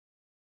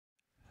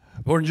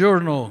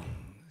Buongiorno,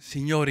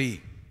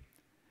 signori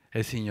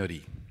e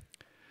signori.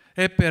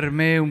 È per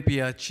me un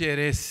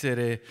piacere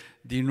essere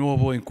di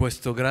nuovo in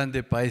questo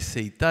grande paese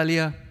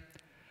Italia.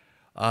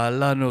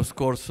 L'anno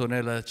scorso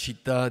nella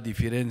città di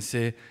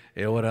Firenze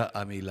e ora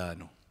a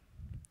Milano.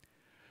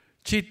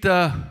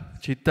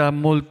 Città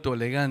molto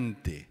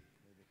elegante,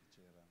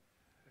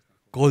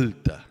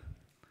 colta,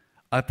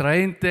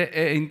 attraente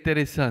e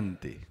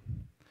interessante,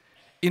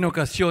 in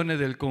occasione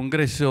del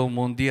Congresso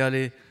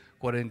Mondiale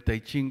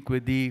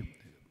 45 di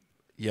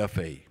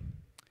Iafei.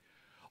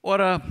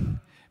 Ora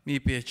mi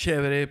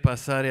piacerebbe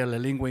passare alla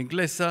lingua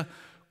inglese.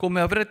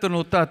 Come avrete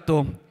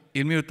notato,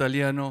 il mio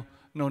italiano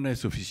non è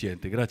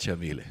sufficiente. Grazie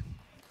mille.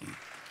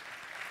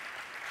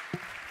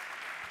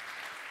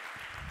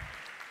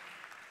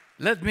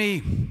 Let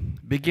me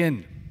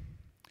begin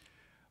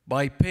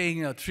by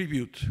paying a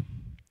tribute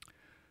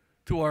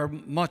to our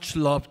much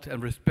loved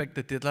and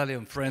respected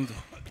Italian friend,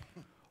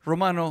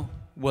 Romano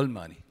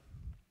Wellmani,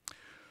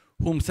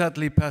 whom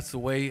sadly passed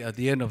away at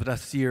the end of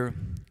last year.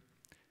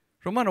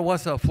 Romano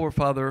was a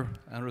forefather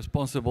and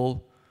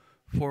responsible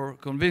for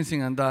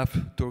convincing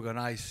ANDAF to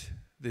organize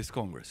this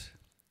Congress.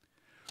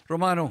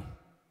 Romano,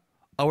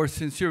 our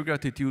sincere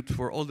gratitude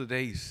for all the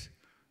days,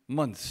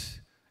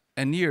 months,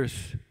 and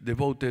years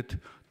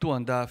devoted to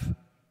ANDAF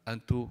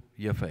and to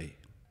Iafei.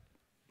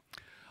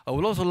 I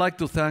would also like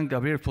to thank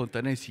Gabriel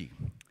Fontanesi,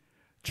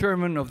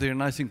 chairman of the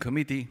organizing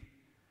committee,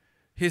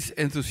 his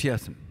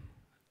enthusiasm,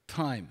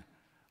 time,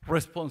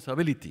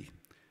 responsibility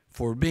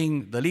for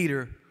being the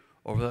leader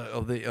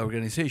of the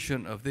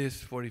organization of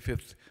this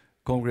 45th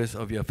Congress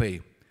of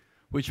Iafei,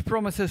 which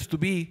promises to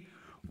be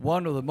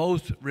one of the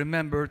most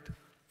remembered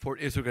for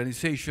its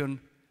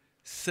organization,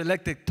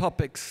 selected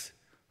topics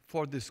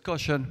for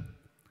discussion,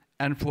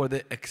 and for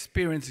the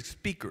experienced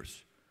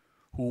speakers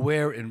who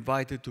were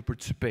invited to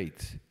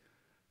participate,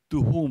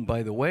 to whom,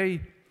 by the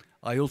way,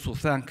 I also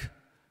thank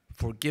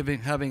for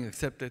having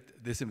accepted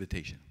this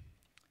invitation.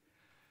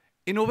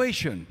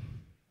 Innovation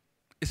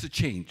is a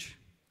change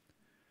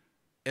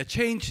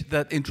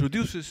that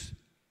introduces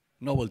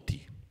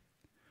novelty.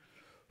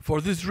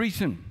 For this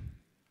reason,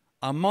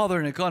 a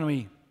modern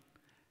economy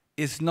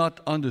is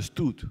not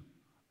understood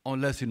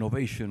unless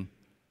innovation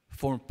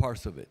forms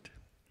part of it.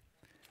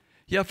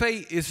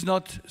 Iafei is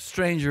not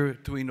stranger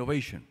to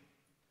innovation.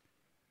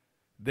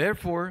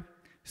 Therefore,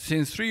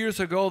 since 3 years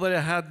ago that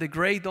I had the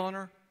great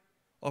honor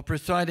of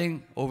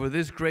presiding over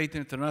this great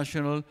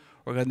international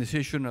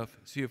organization of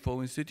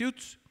CFO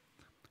institutes,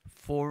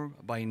 formed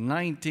by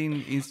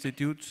 19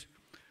 institutes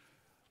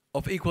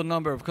of equal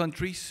number of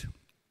countries,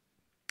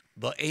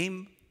 the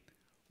aim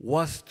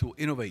was to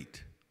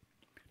innovate,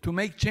 to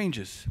make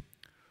changes,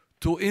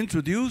 to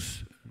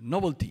introduce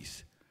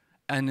novelties,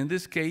 and in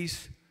this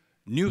case,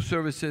 new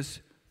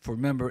services for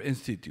member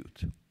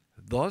institutes.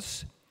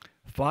 Thus,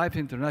 5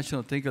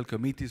 international technical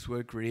committees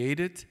were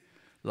created,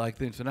 like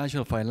the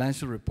International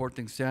Financial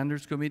Reporting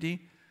Standards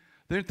Committee,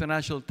 the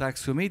International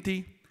Tax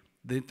Committee,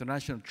 the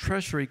International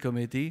Treasury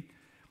Committee,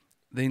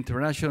 the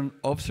International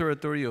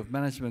Observatory of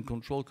Management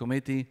Control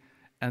Committee,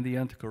 and the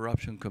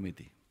Anti-Corruption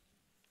Committee.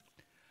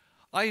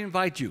 I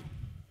invite you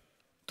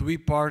to be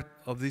part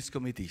of these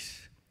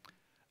committees,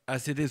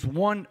 as it is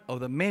one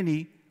of the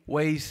many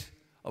ways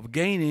of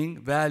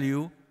gaining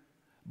value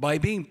by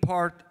being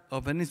part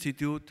of an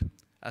institute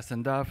as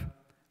ANDAF,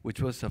 which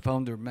was a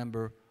founder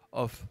member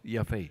of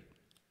Iafei.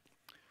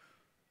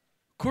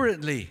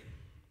 Currently,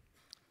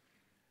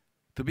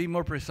 to be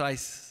more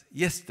precise,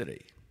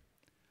 yesterday,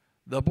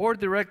 the board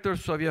of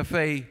directors of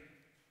Iafei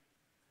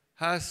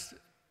has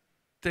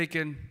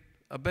taken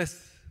the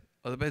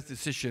best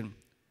decision,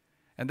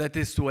 and that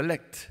is to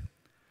elect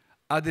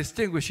a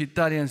distinguished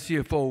Italian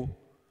CFO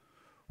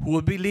who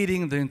will be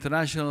leading this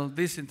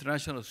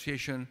international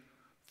association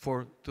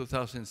for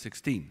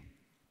 2016.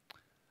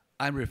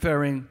 I'm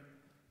referring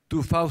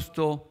to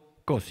Fausto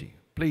Cosi.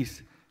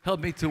 Please help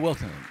me to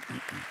welcome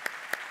him.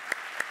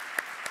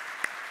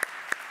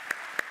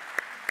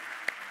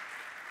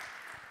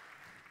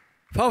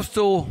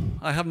 Fausto,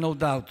 I have no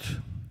doubt,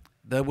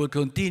 that will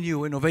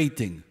continue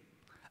innovating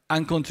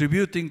and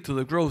contributing to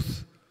the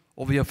growth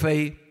of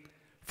Iafei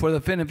for the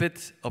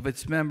benefit of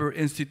its member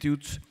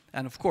institutes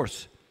and, of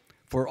course,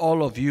 for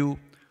all of you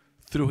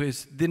through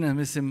his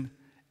dynamism,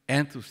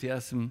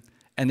 enthusiasm,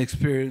 and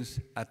experience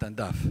at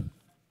ANDAF.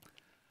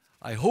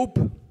 I hope,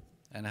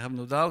 and I have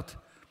no doubt,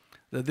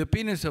 that the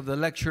opinions of the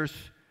lectures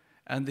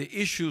and the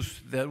issues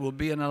that will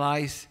be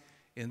analyzed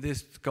in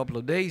this couple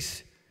of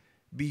days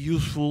be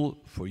useful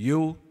for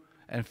you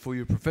and for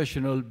your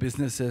professional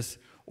businesses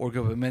or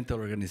governmental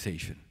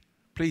organization.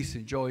 Please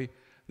enjoy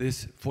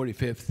this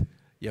 45th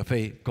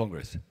Iafei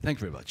Congress.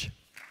 Thank you very much.